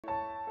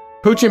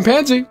Poochie and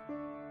Pansy.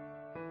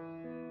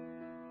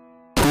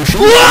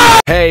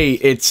 Hey,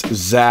 it's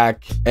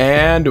Zach,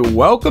 and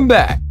welcome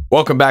back.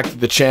 Welcome back to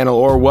the channel,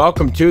 or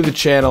welcome to the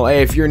channel.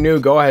 Hey, if you're new,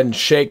 go ahead and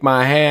shake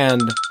my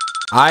hand.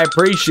 I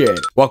appreciate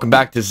it. Welcome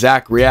back to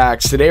Zach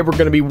Reacts. Today we're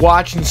going to be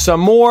watching some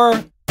more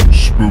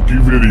spooky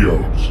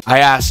videos.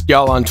 I asked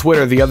y'all on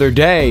Twitter the other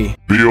day,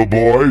 Beal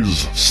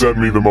boys,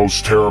 send me the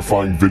most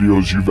terrifying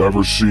videos you've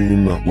ever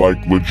seen,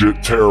 like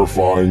legit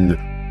terrifying.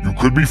 You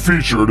could be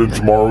featured in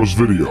tomorrow's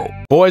video.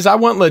 Boys, I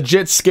want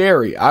legit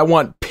scary. I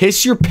want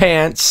piss your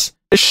pants,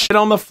 shit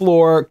on the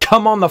floor,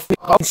 come on the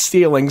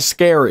ceiling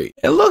scary.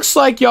 It looks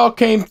like y'all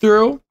came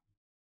through.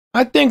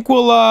 I think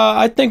we'll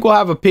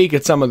have a peek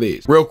at some of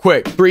these. Real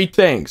quick, 3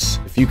 things.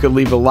 If you could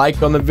leave a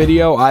like on the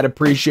video, I'd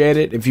appreciate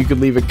it. If you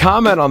could leave a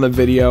comment on the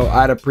video,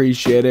 I'd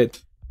appreciate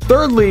it.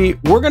 Thirdly,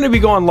 we're gonna be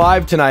going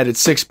live tonight at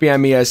 6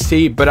 PM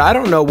EST, but I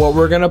don't know what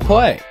we're gonna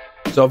play.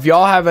 So if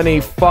y'all have any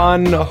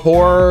fun,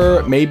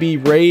 horror, maybe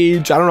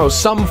rage, I don't know,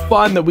 something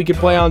fun that we could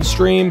play on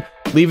stream,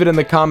 leave it in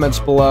the comments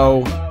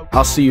below.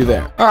 I'll see you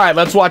there. All right,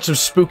 let's watch some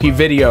spooky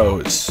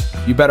videos.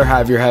 You better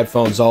have your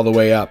headphones all the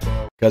way up,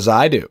 because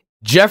I do.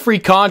 Jeffrey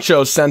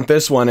Concho sent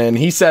this one in.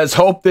 He says,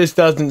 hope this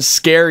doesn't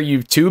scare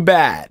you too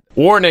bad.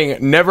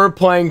 Warning, never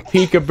playing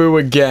peekaboo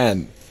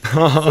again.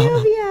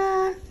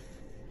 Sylvia!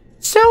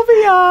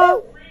 Sylvia!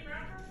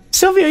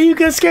 Sylvia, are you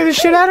gonna scare the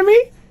shit out of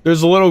me?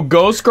 There's a little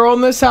ghost girl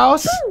in this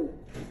house?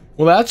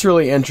 Well, that's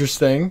really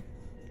interesting.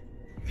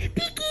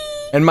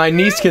 And my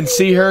niece can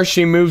see her.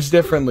 She moves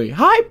differently.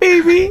 Hi,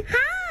 baby!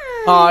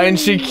 Hi! Aw, and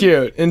she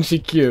cute. And she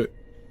cute.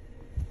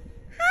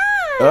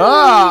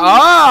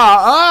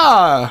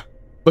 Hi!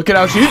 Look at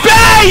how she-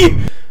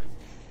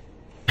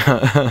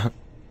 BAY!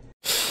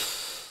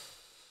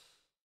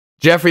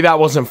 Jeffrey, that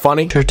wasn't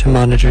funny. To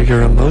monitor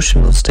your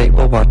emotional state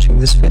while watching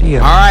this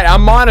video. Alright,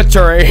 I'm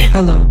monitoring.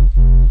 Hello.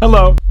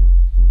 Hello.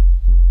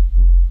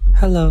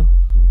 Hello.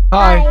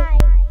 Hi.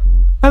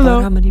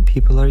 Hello. How many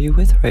people are you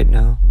with right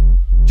now?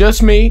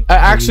 Just me.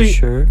 Actually, are you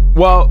sure?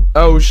 Well,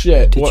 oh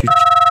shit. Do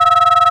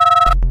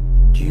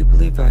you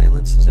believe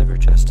violence is ever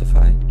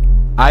justified?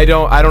 I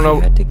don't know.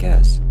 If you had to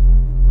guess,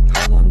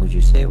 how long would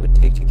you say it would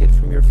take to get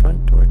from your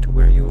front door to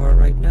where you are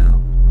right now?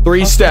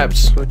 3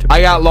 steps. I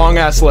got long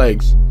ass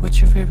legs.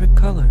 What's your favorite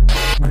color?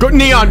 Good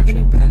neon.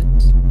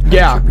 Pets?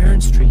 Yeah. How did your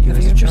parents treat you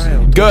as a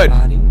child? Good.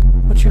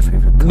 What's your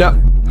favorite color? No.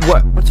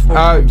 What? What's 4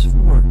 times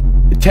 4?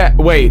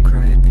 Wait.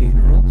 Cry at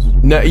funerals?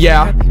 No.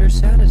 Yeah. Happy or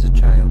sad as a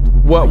child?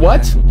 What?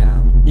 What? Happy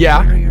now?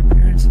 Yeah. Where are your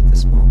parents at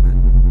this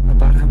moment?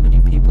 About how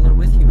many people are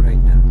with you right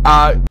now?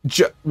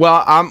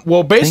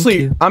 Well,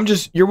 basically, I'm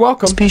just, you're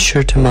welcome. Just be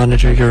sure to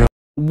monitor your.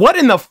 What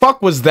in the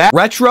fuck was that?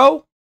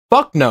 Retro?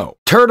 Fuck no.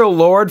 Turtle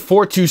Lord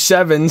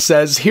 427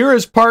 says, here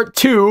is part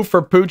 2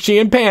 for Poochie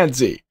and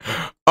Pansy.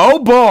 Oh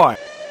boy.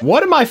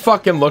 What am I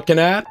fucking looking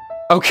at?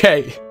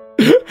 Okay.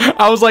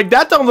 I was like,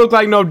 that don't look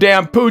like no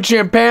damn Poochie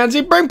and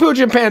Pansy. Bring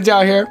Poochie and Pansy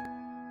out here.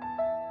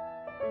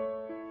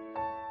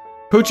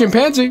 Poochie and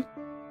Pansy.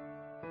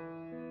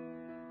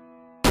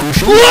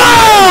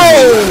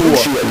 Whoa!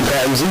 Poochie and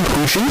Pansy,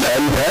 Poochie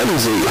and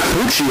Pansy,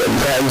 Poochie and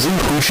Pansy,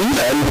 Poochie and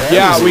Pansy.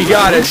 Yeah, we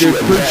got it, dude.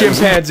 Poochie and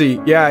Pansy.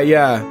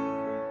 Yeah.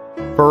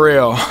 For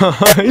real.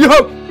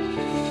 Yo!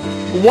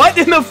 What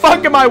in the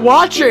fuck am I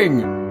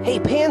watching? Hey,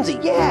 Pansy,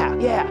 yeah,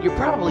 you're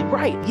probably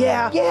right.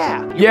 Yeah.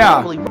 You're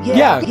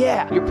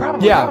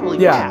probably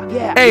Yeah.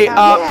 Hey,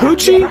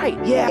 Poochie? Right.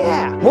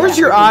 Yeah. Where's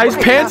your eyes?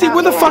 Pansy,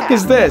 where the fuck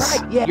is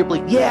this? Yeah,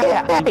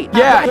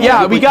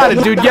 we got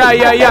it, dude.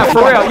 Yeah,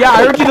 for real. Yeah,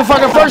 I heard you the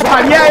fucking first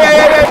time.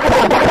 Yeah.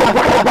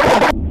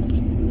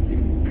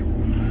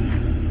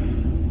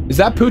 Is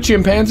that Poochie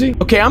and Pansy?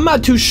 Okay, I'm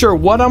not too sure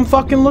what I'm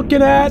fucking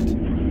looking at.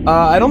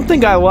 I don't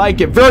think I like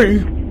it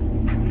very...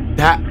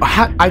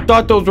 I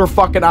thought those were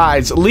fucking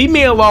eyes. Leave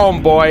me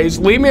alone, boys.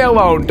 Leave me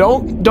alone.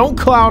 Don't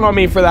clown on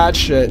me for that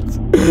shit.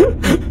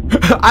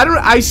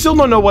 I still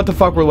don't know what the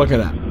fuck we're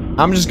looking at.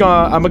 I'm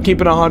gonna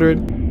keep it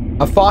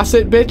 100. A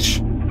faucet, bitch.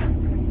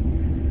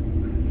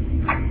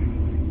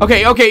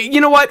 Okay, you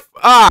know what?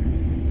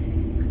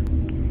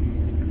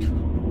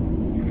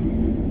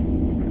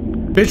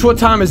 Bitch, what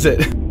time is it?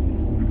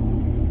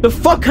 The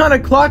fuck kind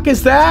of clock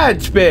is that,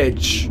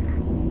 bitch?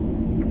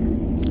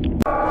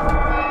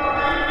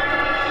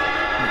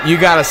 You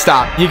gotta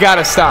stop.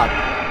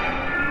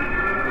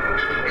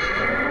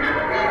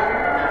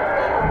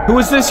 Who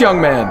is this young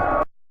man?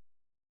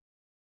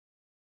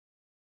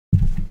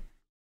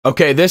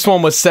 Okay, this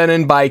one was sent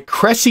in by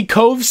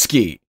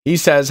Kresikovsky. He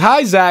says,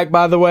 hi, Zach,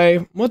 by the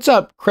way. What's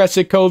up,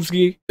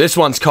 Kresikovsky? This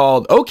one's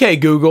called Okay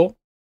Google,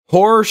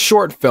 horror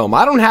short film.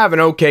 I don't have an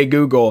Okay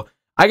Google.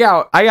 We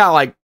got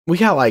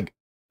like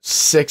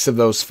 6 of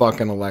those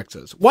fucking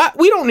Alexas. What?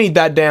 We don't need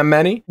that damn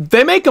many.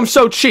 They make them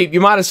so cheap,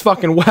 you might as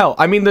fucking well.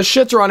 I mean, the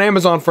shits are on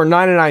Amazon for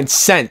 99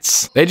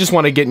 cents. They just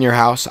want to get in your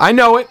house. I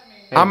know it.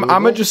 Hey, I'm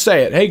gonna just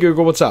say it. Hey,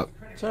 Google, what's up?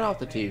 Turn off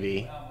the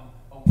TV.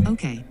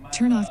 Okay,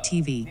 turn off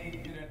TV.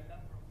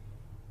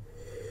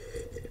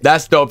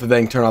 That's dope that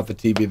they can turn off the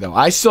TV, though.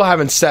 I still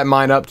haven't set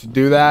mine up to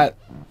do that.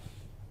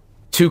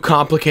 Too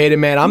complicated,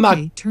 man. I'm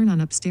not... Turn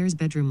on upstairs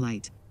bedroom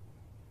light.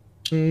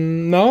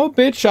 No,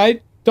 bitch,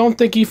 I don't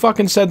think he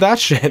fucking said that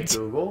shit.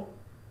 Google,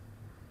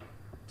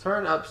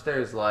 turn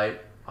upstairs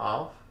light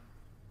off.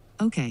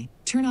 Okay,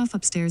 turn off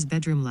upstairs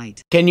bedroom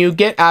light. Can you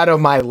get out of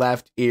my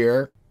left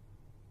ear?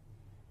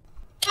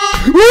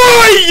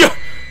 Oi!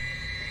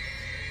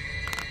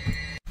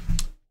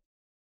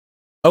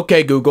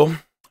 Okay, Google,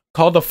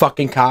 call the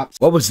fucking cops.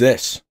 What was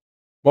this?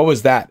 What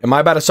was that? Am I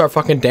about to start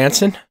fucking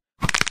dancing?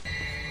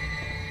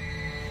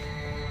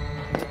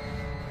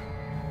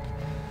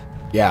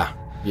 Yeah.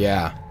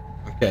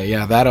 Okay,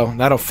 yeah,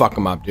 that'll fuck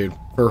him up, dude.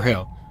 For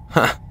real.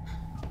 Huh.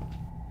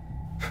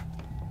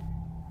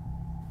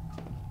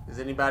 Is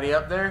anybody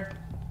up there?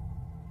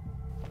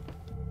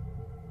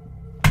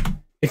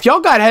 If y'all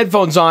got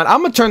headphones on,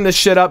 I'm gonna turn this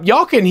shit up.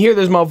 Y'all can hear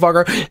this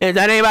motherfucker. Is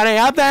anybody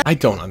out there? I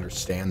don't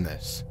understand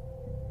this.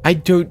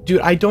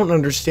 Dude, I don't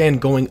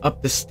understand going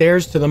up the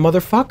stairs to the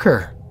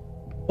motherfucker.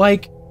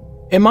 Like,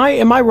 am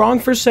I wrong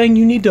for saying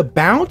you need to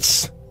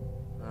bounce?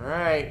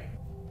 Alright.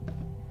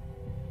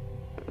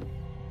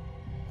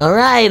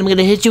 Alright, I'm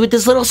gonna hit you with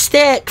this little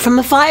stick from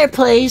the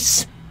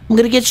fireplace. I'm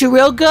gonna get you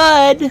real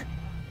good.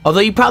 Although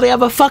you probably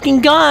have a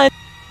fucking gun.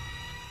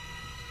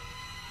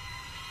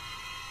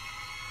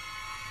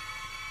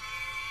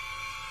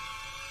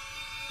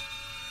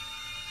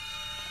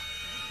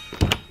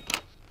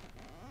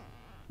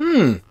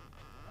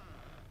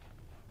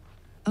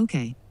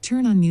 Okay,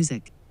 turn on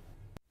music.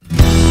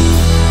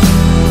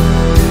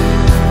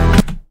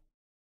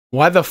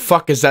 Why the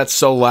fuck is that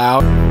so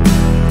loud?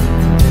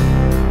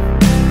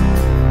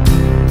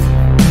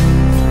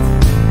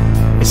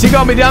 Is he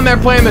gonna be down there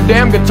playing the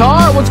damn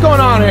guitar? What's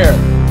going on here?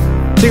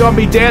 Is he gonna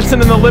be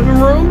dancing in the living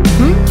room?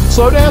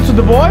 Slow dance with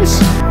the boys?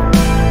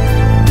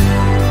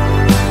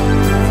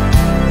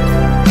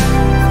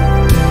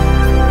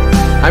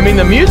 I mean,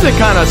 the music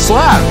kind of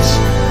slaps.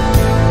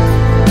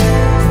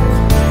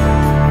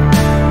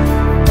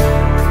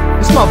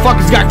 This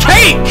motherfucker's got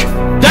cake!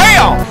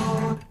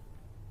 Damn!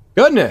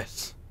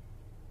 Goodness.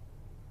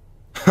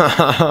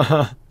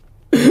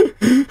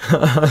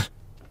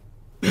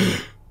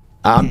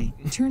 Okay,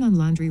 turn on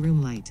laundry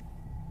room light.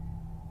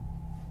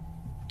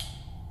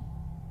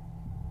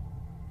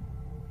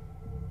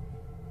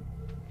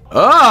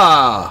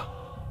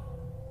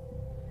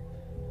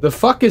 The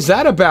fuck is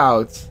that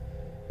about?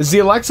 Is the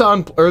Alexa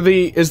on, or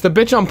is the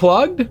bitch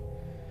unplugged?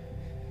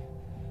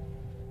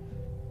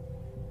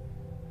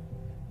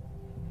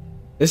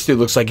 This dude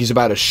looks like he's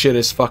about to shit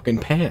his fucking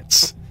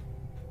pants.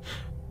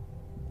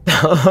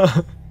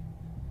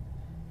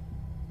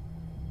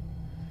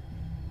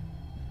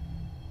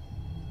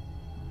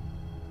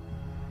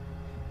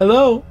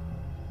 Hello?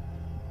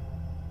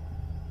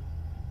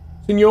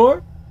 Senor?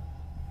 Are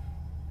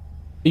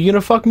you gonna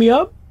fuck me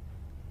up?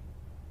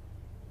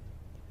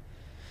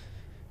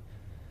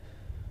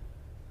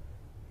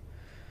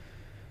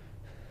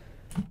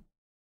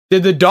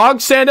 Did the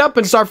dog stand up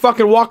and start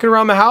fucking walking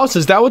around the house?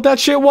 Is that what that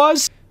shit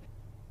was?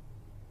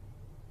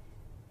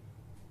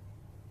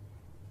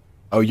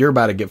 Oh, you're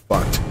about to get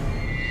fucked.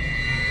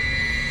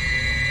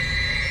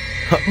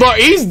 Look,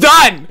 he's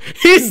done!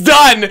 He's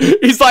done!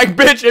 He's like,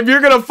 bitch, if you're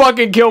gonna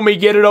fucking kill me,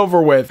 get it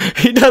over with.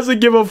 He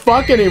doesn't give a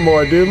fuck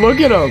anymore, dude. Look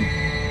at him.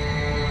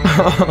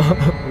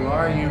 Who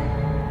are you?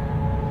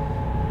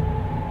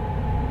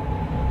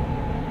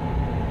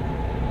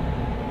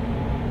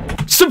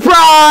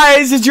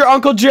 Surprise! It's your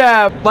Uncle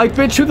Jeb! Like,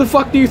 bitch, who the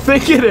fuck do you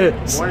think it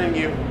is? Warning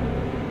you.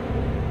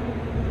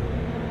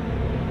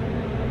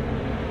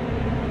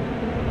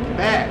 Get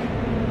back.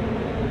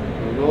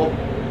 Google.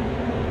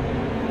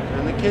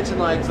 Turn the kitchen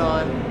lights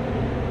on.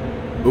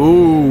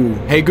 Ooh.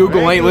 Hey,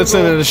 Google Right, ain't Google.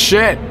 listening to the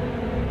shit.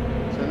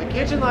 Turn the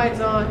kitchen lights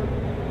on.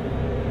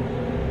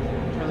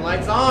 Turn the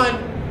lights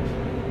on.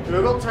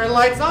 Google, turn the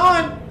lights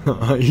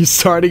on. He's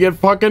starting to get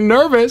fucking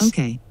nervous.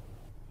 Okay.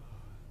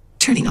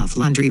 Turning off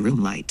laundry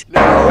room light.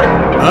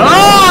 Ah!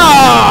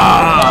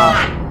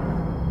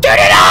 Turn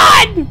it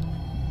on!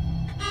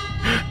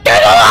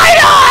 Turn the light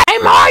on! Hey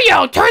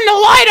Mario, turn the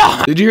light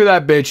on! Did you hear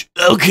that, bitch?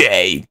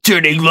 Okay,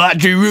 turning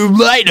laundry room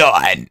light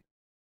on.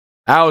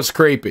 That was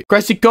creepy.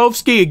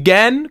 Kresikovsky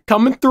again,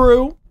 coming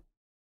through.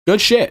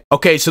 Good shit.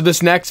 Okay, so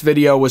this next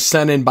video was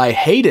sent in by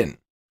Hayden.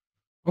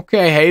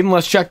 Okay, Hayden,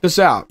 let's check this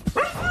out.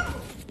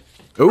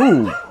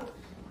 Ooh.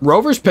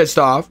 Rover's pissed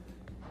off.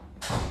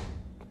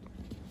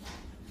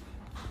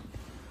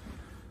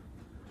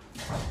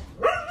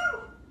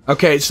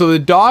 Okay, so the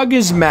dog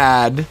is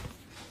mad.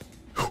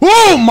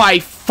 Oh my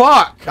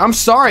fuck! I'm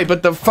sorry,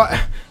 but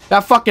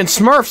that fucking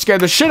Smurf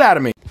scared the shit out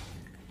of me.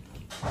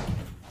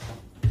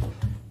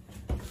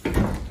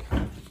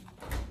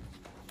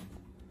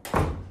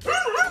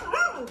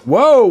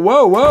 Whoa,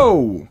 whoa,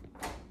 whoa!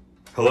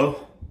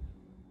 Hello?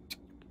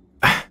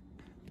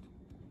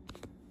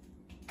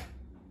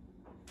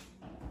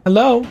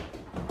 Hello?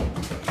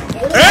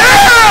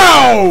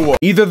 Ow!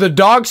 Either the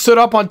dog stood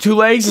up on two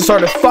legs and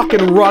started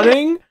fucking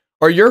running,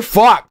 or you're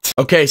fucked.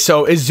 Okay,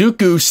 so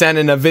Izuku sent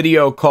in a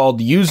video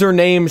called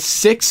username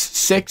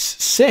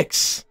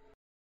 666.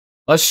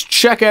 Let's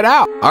check it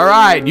out. All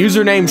right,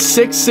 username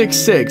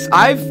 666.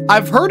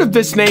 I've heard of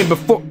this name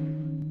before.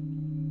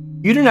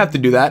 You didn't have to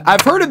do that.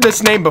 I've heard of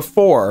this name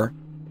before.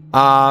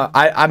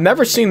 I've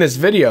never seen this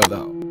video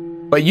though.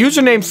 But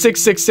username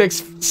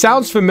 666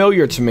 sounds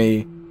familiar to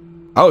me.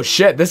 Oh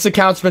shit, this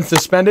account's been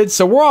suspended.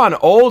 So we're on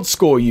old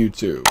school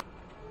YouTube.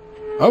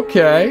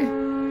 Okay.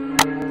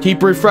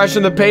 Keep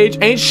refreshing the page.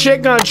 Ain't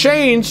shit gonna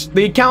change.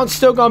 The account's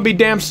still gonna be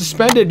damn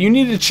suspended. You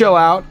need to chill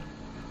out.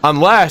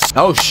 Unless,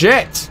 oh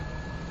shit.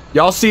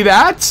 Y'all see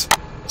that?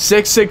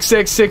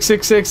 666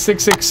 666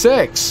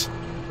 666.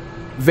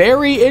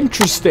 Very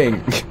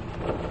interesting.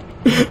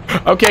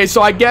 Okay,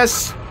 so I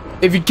guess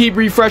if you keep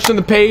refreshing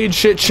the page,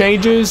 shit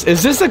changes.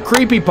 Is this a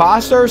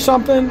creepypasta or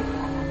something?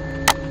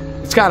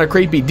 It's kind of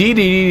creepy.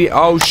 DDD.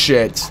 Oh,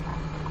 shit.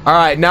 All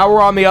right, now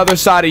we're on the other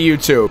side of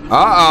YouTube.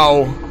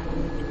 Uh-oh.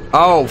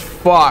 Oh,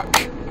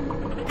 fuck.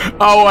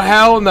 Oh,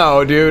 hell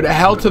no, dude.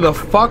 Hell to the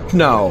fuck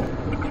no.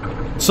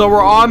 So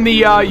we're on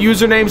the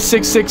username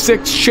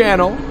 666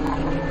 channel.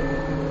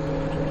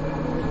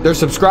 They're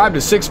subscribed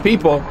to 6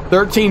 people.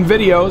 13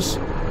 videos.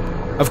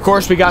 Of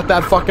course, we got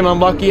that fucking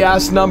unlucky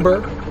ass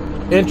number.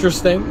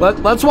 Interesting.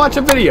 Let's watch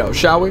a video,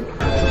 shall we?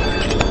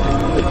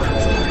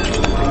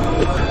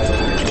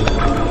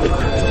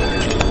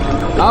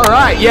 All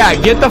right, yeah,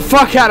 get the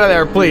fuck out of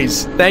there,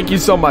 please. Thank you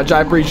so much.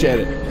 I appreciate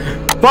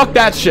it. Fuck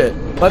that shit.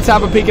 Let's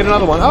have a peek at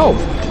another one. Oh,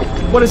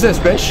 what is this,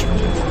 bitch?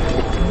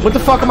 What the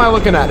fuck am I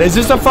looking at? Is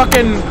this a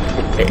fucking...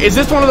 Is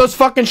this one of those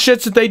fucking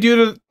shits that they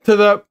do to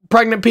the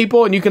pregnant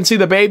people and you can see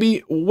the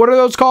baby? What are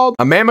those called?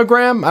 A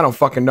mammogram? I don't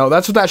fucking know.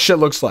 That's what that shit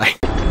looks like.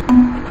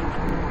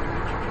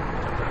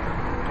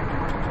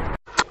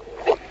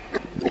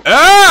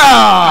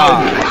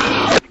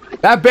 Ah!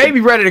 That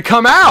baby ready to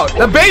come out.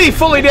 The baby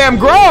fully damn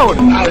grown.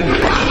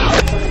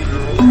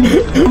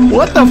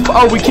 What the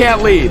oh, we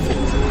can't leave.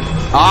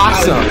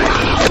 Awesome.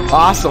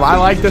 Awesome. I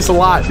like this a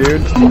lot,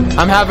 dude.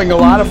 I'm having a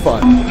lot of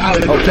fun.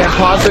 Oh, can't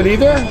pause it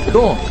either?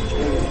 Cool.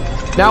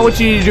 Now what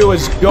you need to do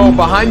is go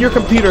behind your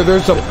computer.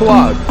 There's a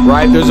plug,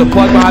 right? There's a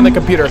plug behind the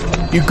computer.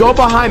 You go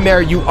behind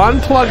there, you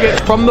unplug it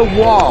from the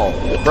wall,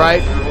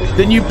 right?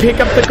 Then you pick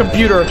up the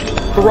computer,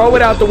 throw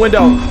it out the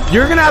window.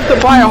 You're gonna have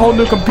to buy a whole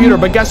new computer,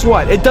 but guess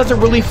what? It doesn't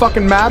really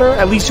fucking matter.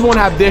 At least you won't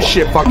have this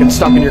shit fucking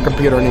stuck in your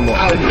computer anymore.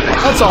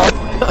 That's all.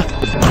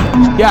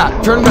 Yeah,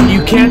 turn it up.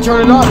 You can't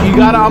turn it off. You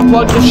gotta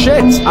unplug the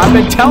shit. I've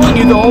been telling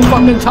you the whole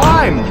fucking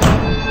time.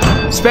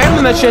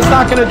 Spamming that shit's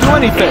not gonna do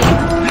anything.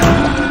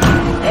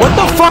 What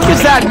the fuck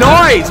is that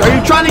noise? Are you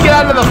trying to get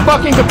out of the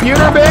fucking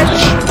computer, bitch?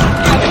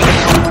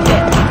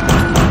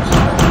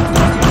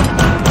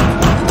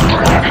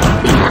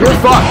 You're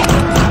fucked.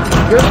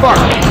 You're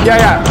fucked.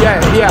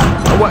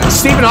 Yeah. What,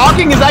 Stephen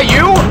Hawking, is that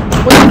you?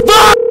 What the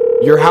fuck?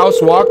 Your house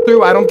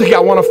walkthrough? I don't think I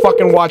want to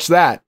fucking watch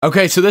that.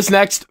 Okay, so this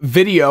next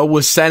video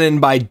was sent in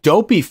by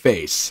Dopey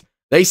Face.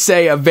 They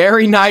say a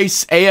very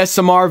nice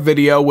ASMR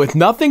video with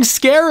nothing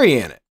scary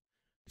in it.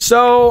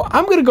 So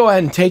I'm gonna go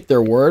ahead and take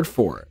their word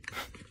for it.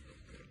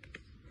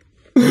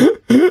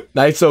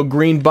 Nice old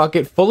green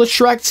bucket full of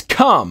Shrek's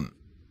cum.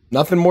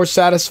 Nothing more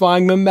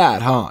satisfying than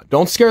that, huh?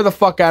 Don't scare the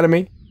fuck out of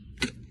me.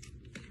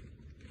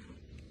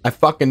 I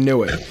fucking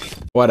knew it.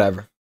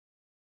 Whatever.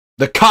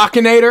 The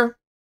Cockinator?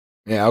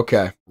 Yeah,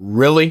 okay.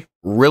 Really?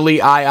 Really,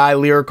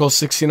 Lyrical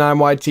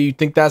 69YT? You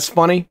think that's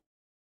funny?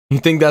 You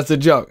think that's a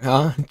joke,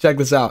 huh? Check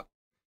this out.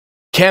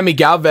 Cami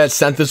Galvez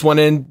sent this one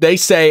in. They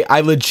say,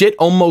 I legit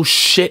almost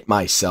shit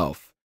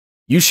myself.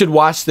 You should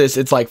watch this.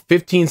 It's like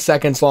 15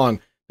 seconds long.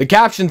 The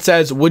caption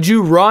says, would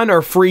you run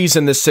or freeze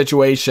in this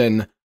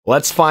situation?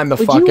 Let's find the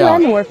fuck out. Would you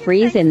run or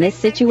freeze in this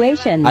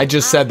situation? I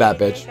just said that,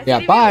 bitch.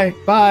 Yeah, bye.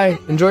 Bye.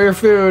 Enjoy your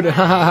food.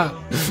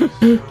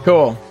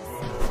 Cool.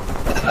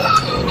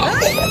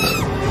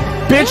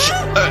 Bitch,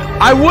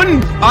 I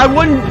wouldn't,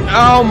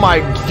 oh my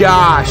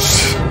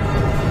gosh.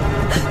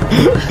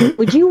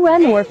 Would you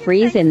run or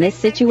freeze in this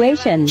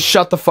situation?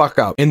 Shut the fuck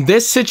up. In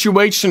this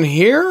situation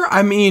here,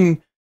 I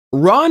mean,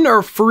 run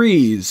or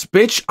freeze.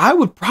 Bitch, I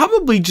would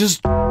probably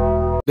just...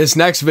 This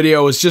next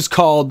video is just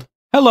called,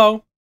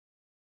 Hello.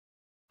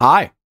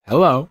 Hi.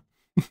 Hello.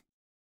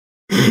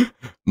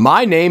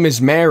 My name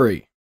is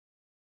Mary.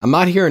 I'm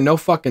not hearing no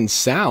fucking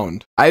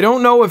sound. I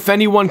don't know if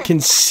anyone can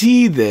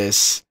see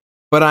this,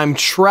 but I'm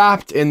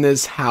trapped in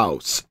this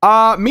house.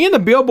 Me and the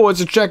Beale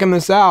Boys are checking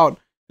this out.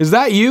 Is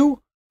that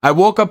you? I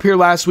woke up here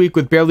last week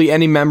with barely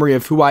any memory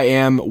of who I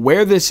am,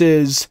 where this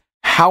is,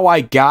 how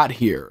I got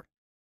here.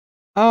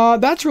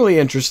 That's really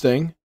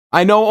interesting.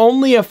 I know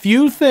only a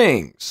few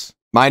things.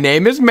 My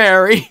name is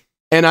Mary,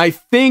 and I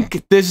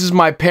think this is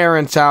my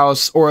parents'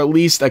 house, or at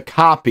least a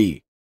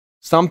copy.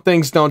 Some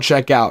things don't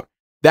check out.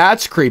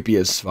 That's creepy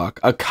as fuck.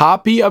 A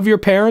copy of your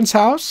parents'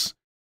 house?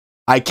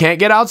 I can't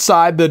get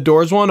outside. The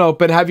doors won't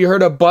open. Have you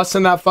heard of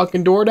busting that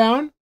fucking door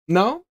down?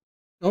 No?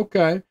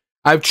 Okay.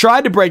 I've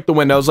tried to break the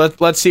windows.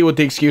 Let's see what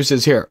the excuse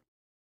is here.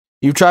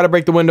 You've tried to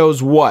break the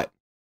windows, what?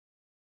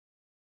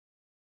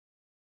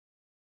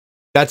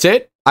 That's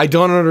it? I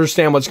don't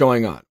understand what's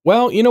going on.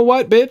 Well, you know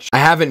what, bitch? I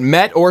haven't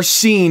met or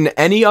seen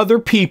any other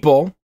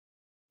people.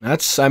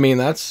 That's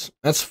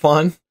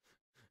fun.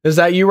 Is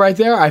that you right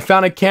there? I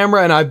found a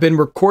camera and I've been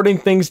recording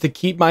things to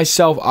keep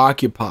myself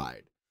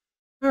occupied.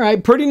 All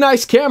right, pretty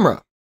nice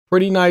camera.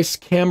 Pretty nice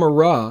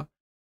camera.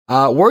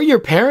 Where are your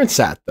parents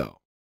at, though?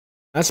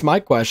 That's my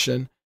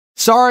question.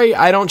 Sorry,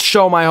 I don't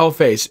show my whole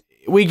face.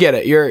 We get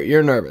it.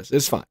 You're nervous.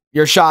 It's fine.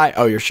 You're shy.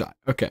 Oh, you're shy.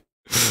 Okay.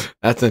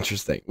 That's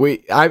interesting.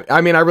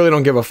 I mean, I really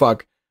don't give a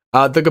fuck.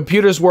 The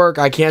computers work.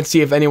 I can't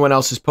see if anyone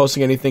else is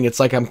posting anything. It's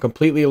like I'm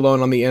completely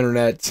alone on the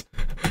internet.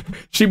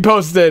 She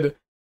posted,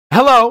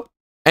 "Hello,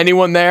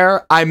 anyone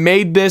there? I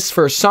made this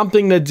for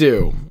something to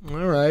do."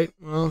 All right.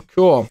 Well,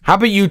 cool. How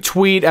about you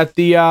tweet at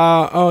the,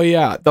 oh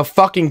yeah, the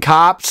fucking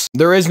cops?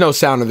 There is no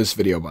sound of this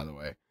video, by the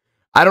way.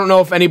 I don't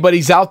know if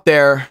anybody's out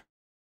there.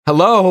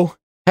 Hello?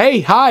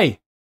 Hey, hi.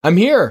 I'm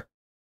here.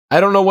 I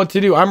don't know what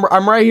to do.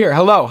 I'm right here.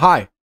 Hello,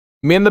 hi.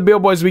 Me and the Beale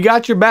Boys, we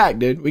got your back,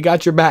 dude. We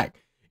got your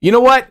back. You know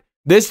what?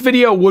 This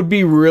video would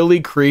be really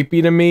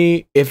creepy to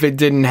me if it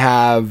didn't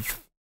have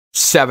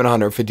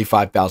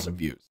 755,000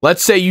 views.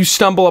 Let's say you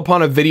stumble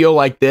upon a video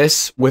like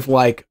this with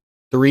like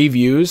 3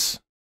 views.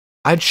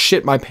 I'd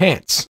shit my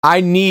pants.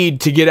 I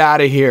need to get out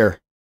of here.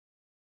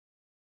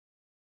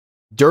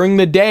 During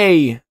the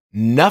day,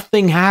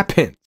 nothing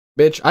happens.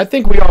 Bitch, I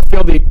think we all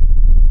feel the...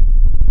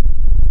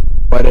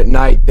 But at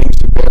night, things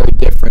are very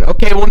different.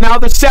 Okay, well now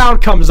the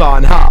sound comes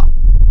on, huh?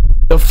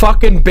 The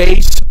fucking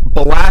bass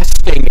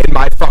blasting in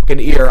my fucking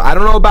ear. I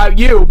don't know about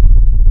you.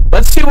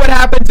 Let's see what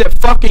happens at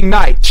fucking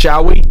night,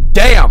 shall we?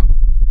 Damn.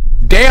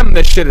 Damn,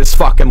 this shit is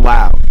fucking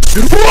loud.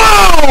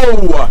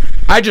 Whoa!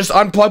 I just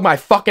unplugged my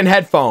fucking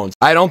headphones.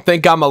 I don't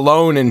think I'm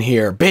alone in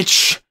here.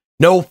 Bitch,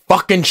 no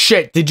fucking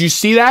shit. Did you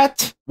see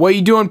that? What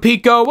you doing,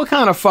 Pico? What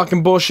kind of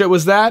fucking bullshit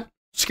was that?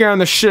 Scaring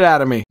the shit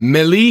out of me.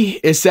 Millie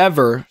is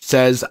ever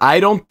says, "I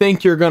don't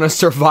think you're gonna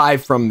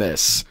survive from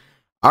this."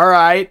 All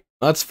right,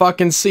 let's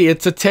fucking see.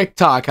 It's a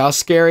TikTok. How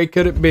scary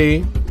could it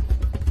be?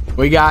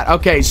 We got,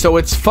 okay, so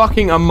it's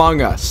fucking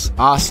Among Us.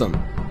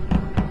 Awesome.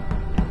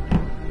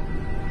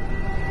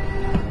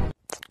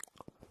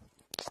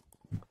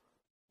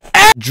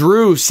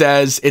 Drew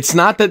says, "It's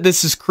not that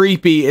this is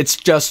creepy, it's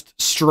just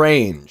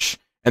strange."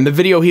 And the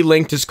video he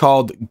linked is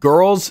called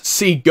 "Girls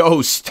See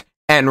Ghost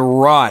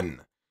and Run."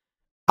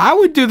 I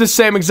would do the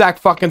same exact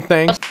fucking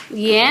thing.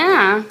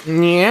 Yeah.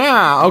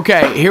 Yeah.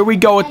 Okay, here we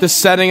go with the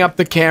setting up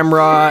the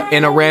camera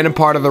in a random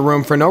part of the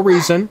room for no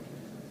reason.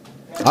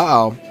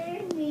 Uh-oh.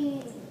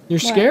 You're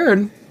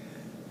scared?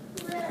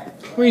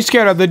 What are you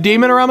scared of? The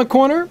demon around the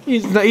corner?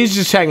 He's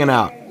just hanging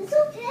out. It's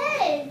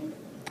okay.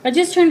 I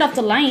just turned off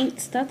the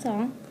lights, that's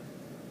all.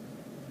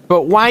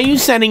 But why are you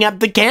setting up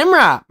the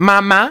camera,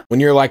 mama? When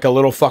you're like a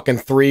little fucking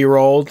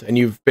 3-year-old and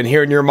you've been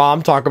hearing your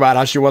mom talk about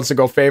how she wants to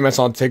go famous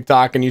on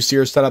TikTok and you see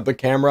her set up the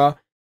camera,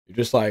 you're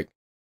just like,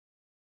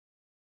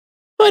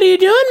 "What are you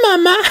doing,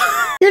 mama?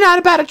 You're not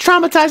about to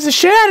traumatize the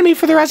shit out of me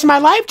for the rest of my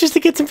life just to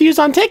get some views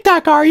on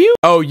TikTok, are you?"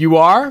 Oh, you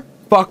are?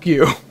 Fuck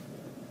you.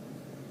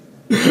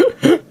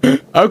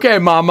 Okay,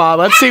 mama,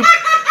 let's see.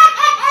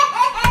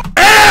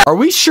 Are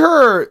we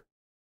sure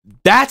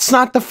that's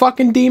not the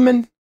fucking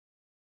demon?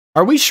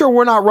 Are we sure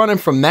we're not running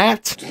from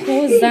that?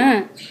 What was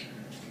that?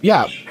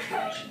 Yeah.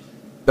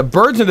 The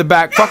birds in the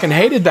back fucking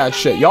hated that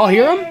shit. Y'all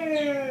hear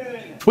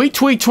them? Tweet,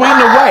 tweet,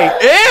 tweeting away.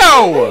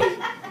 Ew!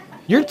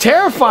 You're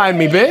terrifying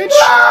me, bitch.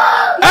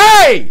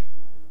 Hey!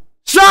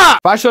 Stop!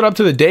 If I showed up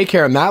to the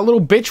daycare and that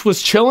little bitch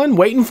was chilling,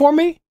 waiting for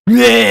me,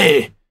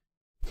 bleh.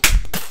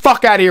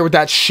 Fuck out of here with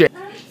that shit.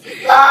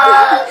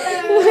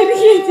 What are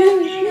you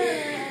doing?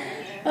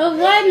 Oh,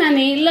 what,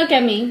 Nani? Look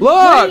at me.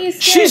 Look!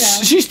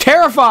 She's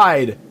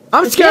terrified.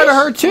 I'm scared of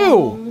her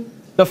too.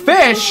 The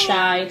fish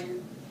died.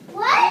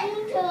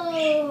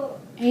 What?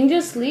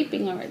 Angel's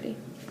sleeping already.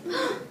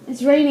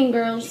 It's raining,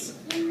 girls.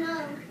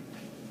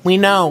 We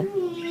know.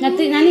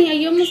 Nani, are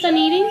you almost done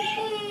eating?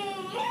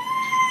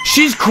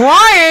 She's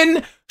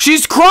crying.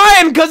 She's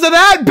crying because of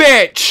that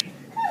bitch.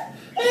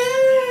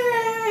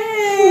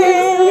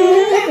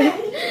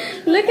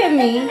 Look at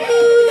me.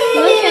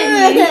 Look at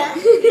me.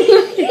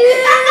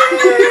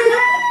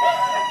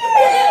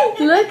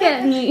 Look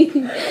at me.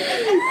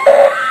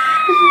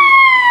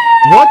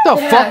 What the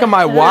fuck am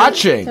I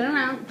watching? Turn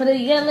around. But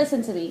you gotta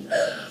listen to me.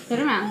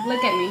 Turn around.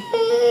 Look at me.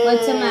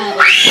 What's the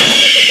matter?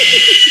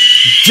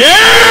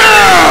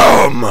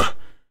 Damn!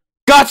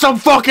 Got some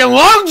fucking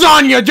lungs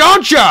on you,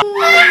 don't ya?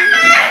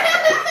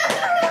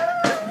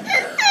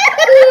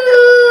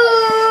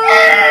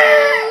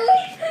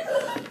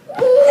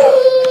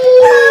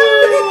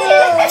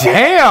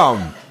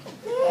 Damn!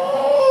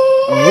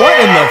 What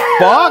in the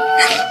fuck?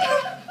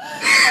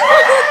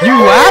 You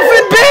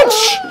laughing,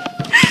 bitch?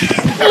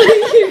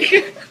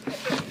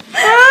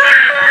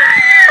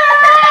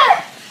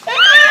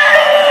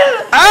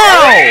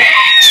 Ow!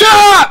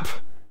 Stop!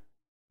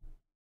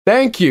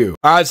 Thank you.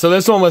 Alright, so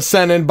this one was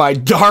sent in by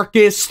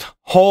Darkest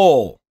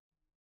Hole.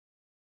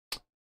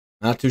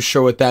 Not too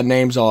sure what that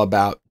name's all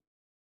about.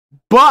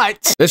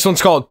 But this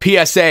one's called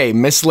PSA,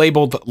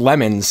 mislabeled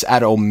lemons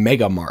at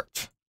Omega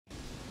Mart.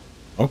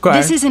 Okay.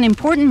 This is an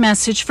important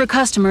message for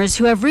customers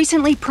who have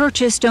recently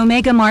purchased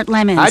Omega Mart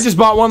lemons. I just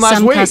bought one last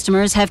week. week. Some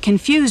customers have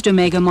confused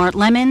Omega Mart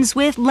lemons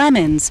with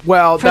lemons.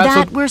 Well, for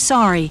that, we're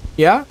sorry.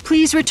 Yeah?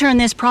 Please return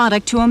this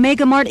product to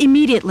Omega Mart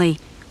immediately.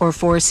 or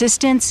for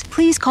assistance,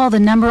 please call the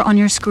number on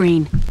your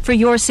screen. For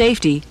your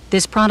safety,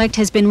 this product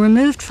has been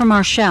removed from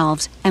our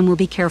shelves and will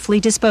be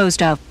carefully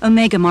disposed of.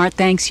 Omega Mart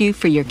thanks you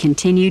for your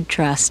continued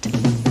trust.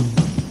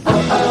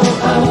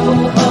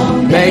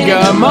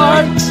 Mega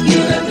Mart.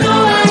 You have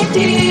no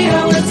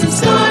idea what's in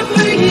store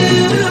for you.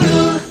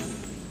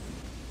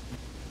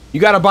 You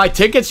gotta buy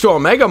tickets to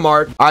Omega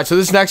Mart. All right, so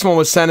this next one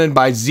was sent in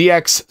by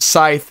ZX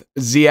Scythe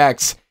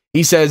ZX.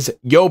 He says,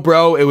 yo,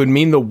 bro, it would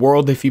mean the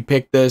world if you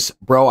picked this.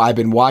 Bro, I've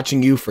been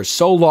watching you for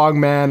so long,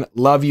 man.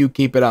 Love you.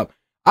 Keep it up.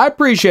 I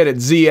appreciate it,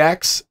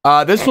 ZX.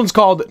 This one's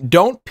called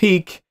Don't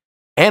Peek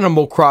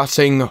Animal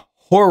Crossing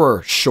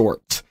Horror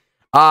Short.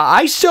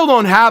 I still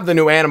don't have the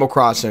new Animal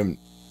Crossing,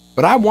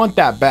 but I want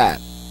that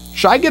bad.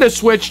 Should I get a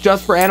Switch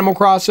just for Animal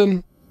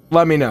Crossing?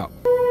 Let me know.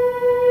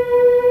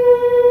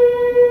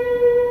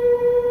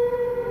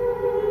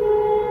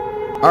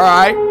 All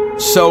right,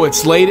 so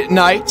it's late at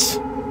night.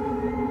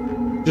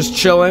 Just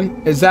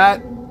chilling.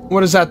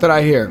 What is that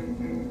I hear?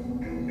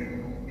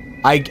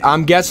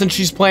 I'm guessing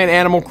she's playing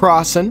Animal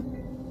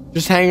Crossing.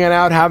 Just hanging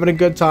out, having a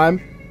good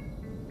time.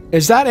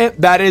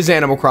 That is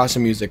Animal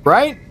Crossing music,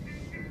 right?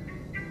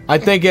 I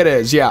think it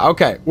is, yeah,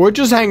 okay. We're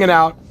just hanging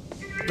out.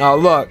 Oh,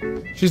 look.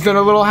 She's in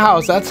a little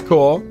house, that's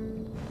cool.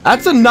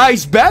 That's a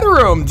nice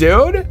bedroom,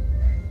 dude.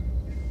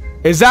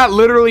 Is that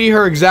literally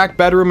her exact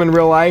bedroom in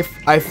real life?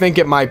 I think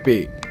it might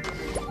be.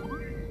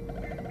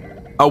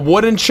 A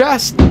wooden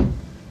chest.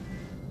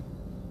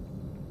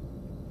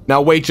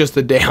 Now wait just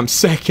a damn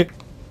second.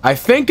 I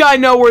think I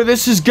know where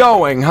this is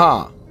going,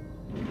 huh?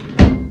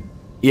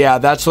 Yeah,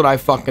 that's what I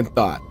fucking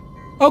thought.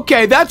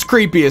 Okay, that's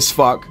creepy as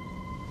fuck.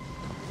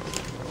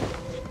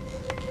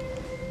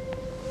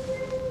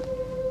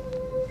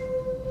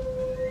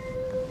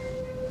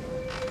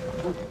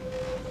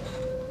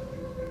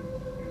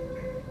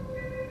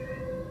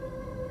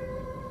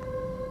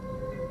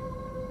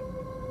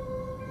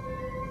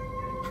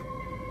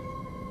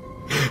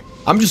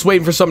 I'm just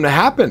waiting for something to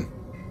happen.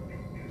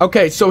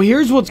 Okay, so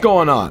here's what's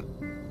going on.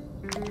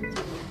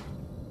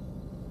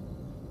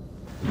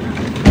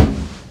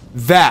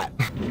 That.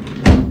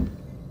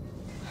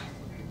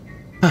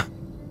 Huh.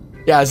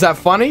 Yeah, is that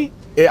funny?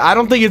 I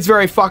don't think it's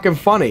very fucking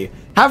funny.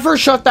 Have her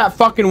shut that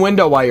fucking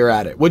window while you're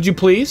at it. Would you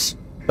please?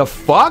 The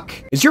fuck?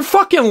 Is your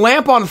fucking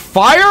lamp on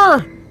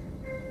fire?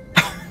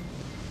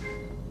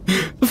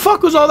 The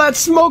fuck was all that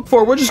smoke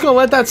for? We're just gonna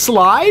let that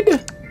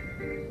slide?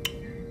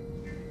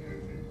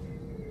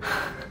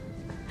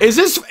 This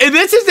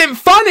isn't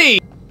funny!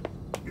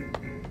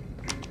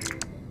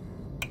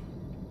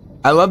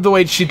 I love the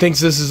way she thinks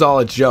this is all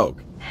a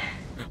joke.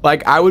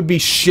 Like, I would be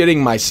shitting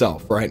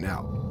myself right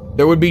now.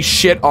 There would be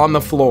shit on the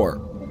floor.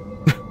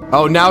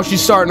 Oh, now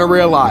she's starting to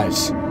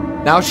realize.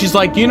 Now she's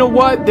like, you know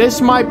what?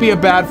 This might be a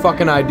bad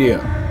fucking idea.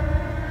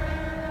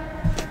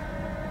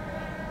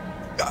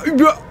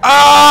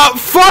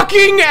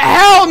 Fucking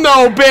hell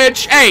no,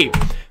 bitch! Hey,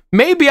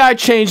 maybe I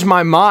changed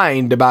my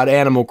mind about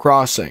Animal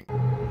Crossing.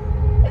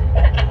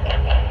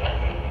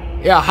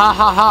 Yeah, ha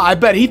ha ha. I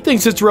bet he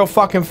thinks it's real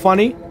fucking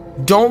funny.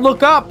 Don't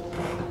look up.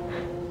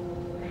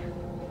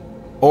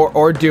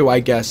 Or do,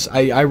 I guess.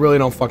 I really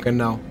don't fucking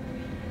know.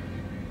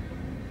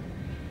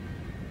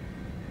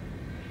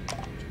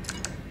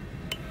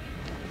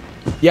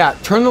 Yeah,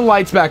 turn the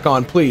lights back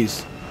on,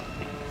 please.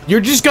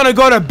 You're just gonna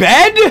go to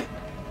bed?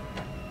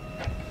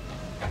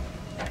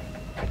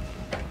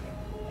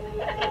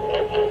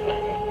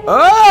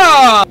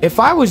 Ah! If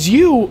I was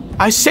you,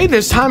 I say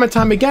this time and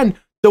time again,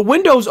 the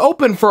window's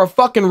open for a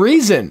fucking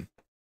reason.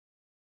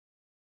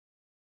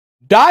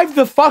 Dive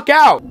the fuck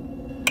out.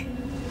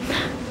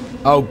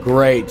 Oh,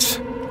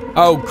 great.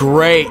 Oh,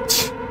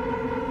 great.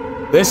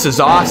 This is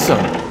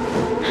awesome.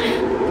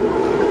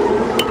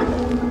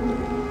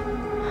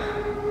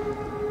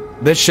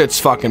 This shit's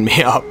fucking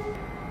me up.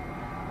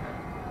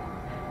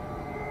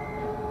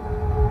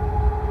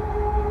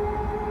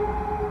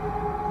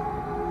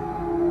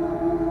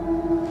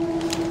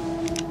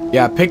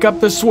 Yeah, pick up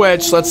the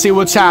Switch. Let's see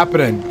what's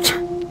happening.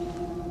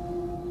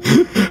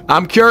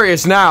 I'm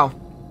curious now.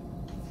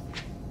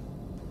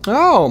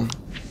 Oh,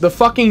 the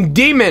fucking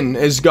demon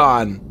is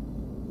gone.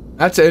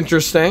 That's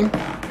interesting.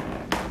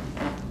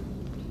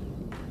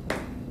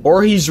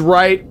 Or he's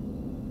right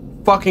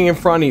fucking in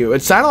front of you.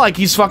 It sounded like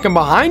he's fucking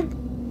behind.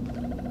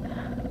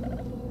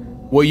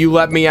 Will you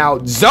let me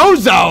out?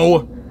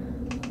 Zozo!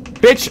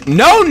 Bitch,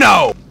 no,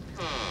 no!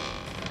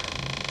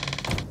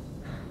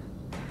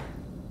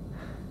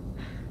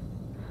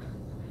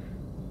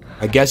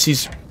 I guess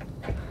he's...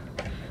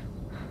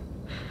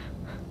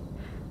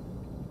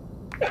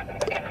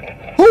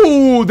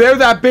 Ooh, there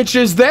that bitch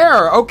is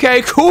there.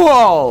 Okay,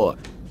 cool.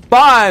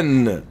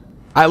 Fun.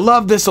 I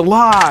love this a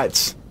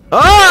lot.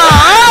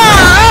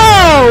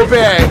 Oh,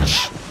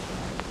 bitch.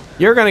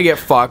 You're gonna get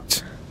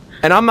fucked.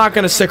 And I'm not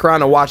gonna stick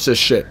around and watch this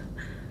shit.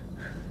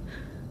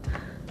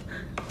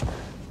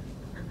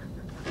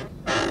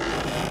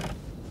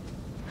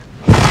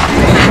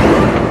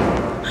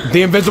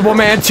 The Invisible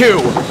Man 2.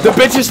 The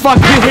bitch is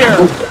fucking here.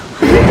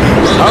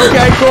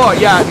 Okay, cool.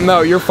 Yeah,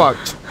 no, you're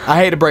fucked. I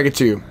hate to break it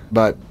to you,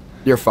 but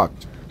you're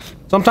fucked.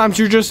 Sometimes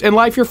you're just, in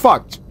life, you're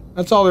fucked.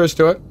 That's all there is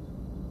to it.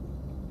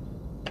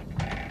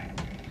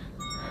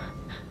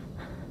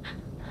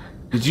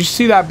 Did you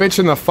see that bitch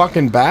in the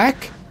fucking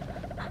back?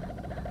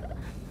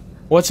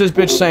 What's this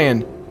bitch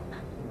saying?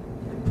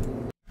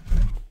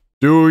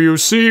 Do you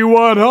see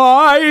what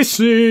I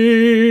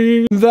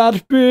see?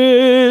 That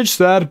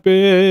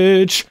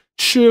bitch,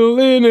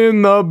 chilling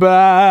in the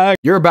back.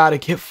 You're about to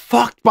get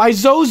fucked by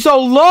Zozo,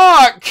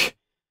 look!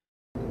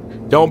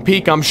 Don't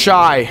peek, I'm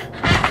shy.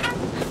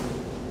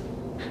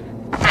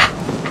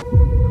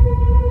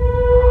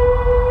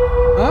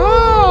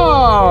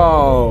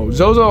 Oh,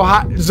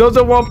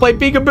 Zozo won't play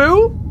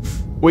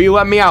peekaboo? Will you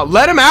let me out?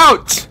 Let him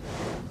out!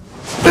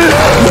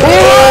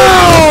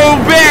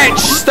 Oh, bitch,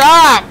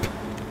 stop!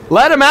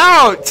 Let him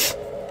out!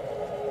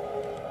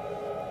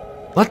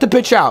 Let the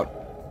bitch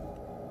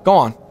out. Go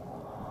on.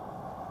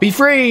 Be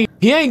free.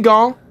 He ain't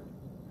gone.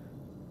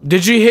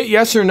 Did you hit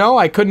yes or no?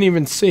 I couldn't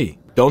even see.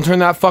 Don't turn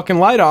that fucking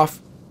light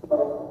off.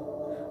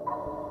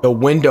 The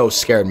window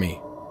scared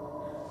me.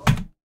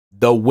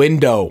 The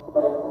window.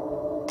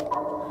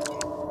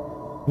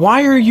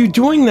 Why are you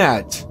doing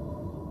that?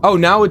 Oh,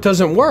 now it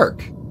doesn't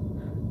work.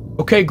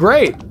 Okay,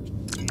 great.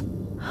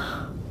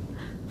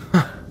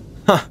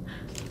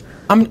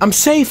 I'm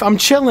safe. I'm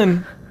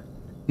chilling.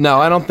 No,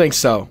 I don't think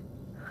so.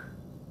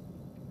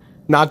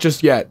 Not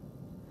just yet.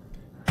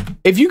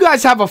 If you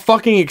guys have a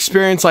fucking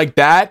experience like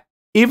that,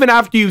 even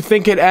after you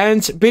think it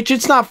ends, bitch,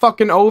 it's not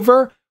fucking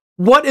over.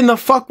 What in the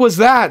fuck was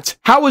that?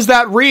 How was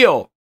that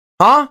real?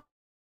 Huh?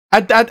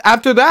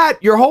 After that,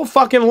 your whole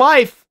fucking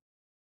life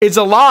is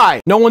a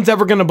lie. No one's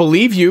ever gonna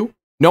believe you.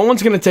 No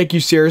one's gonna take you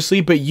seriously,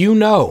 but you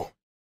know.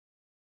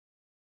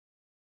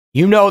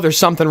 You know there's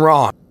something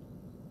wrong.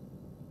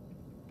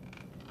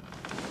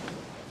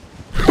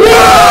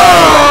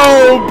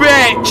 Whoa,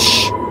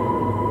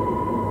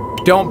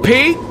 bitch! Don't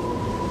peek.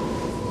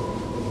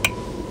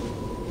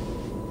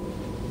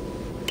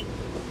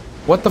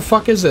 What the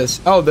fuck is this?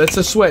 Oh, that's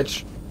a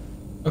switch.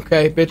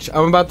 Okay, bitch,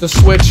 I'm about to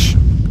switch.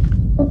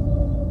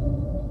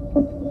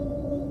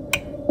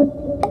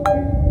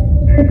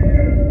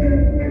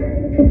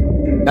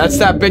 That's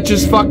that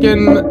bitch's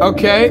fucking...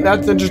 Okay,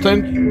 that's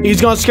interesting.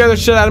 He's gonna scare the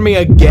shit out of me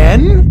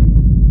again?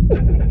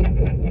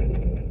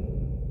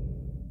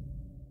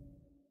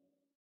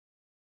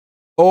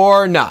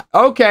 Or not.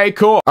 Okay,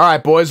 cool.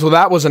 Alright, boys. Well,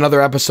 that was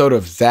another episode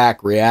of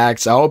Zach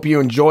Reacts. I hope you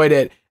enjoyed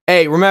it.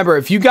 Hey, remember,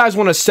 if you guys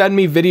want to send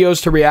me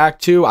videos to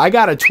react to, I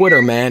got a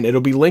Twitter, man. It'll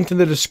be linked in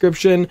the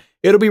description.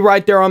 It'll be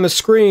right there on the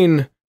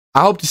screen.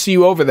 I hope to see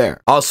you over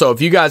there. Also,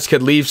 if you guys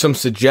could leave some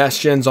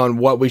suggestions on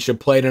what we should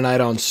play tonight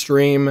on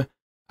stream,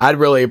 I'd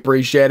really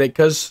appreciate it,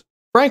 because,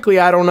 frankly,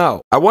 I don't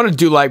know. I want to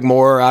do, like,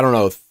 more, I don't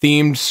know,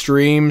 themed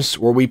streams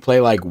where we play,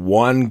 like,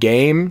 one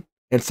game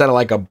instead of,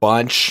 like, a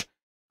bunch.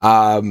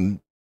 So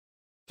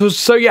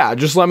yeah,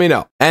 just let me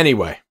know.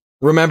 Anyway,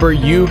 remember,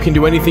 you can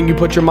do anything you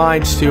put your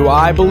minds to.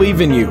 I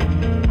believe in you.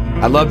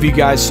 I love you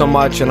guys so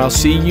much, and I'll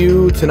see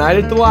you tonight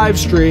at the live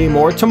stream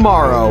or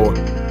tomorrow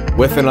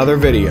with another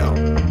video.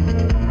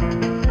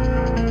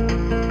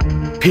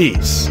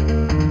 Peace.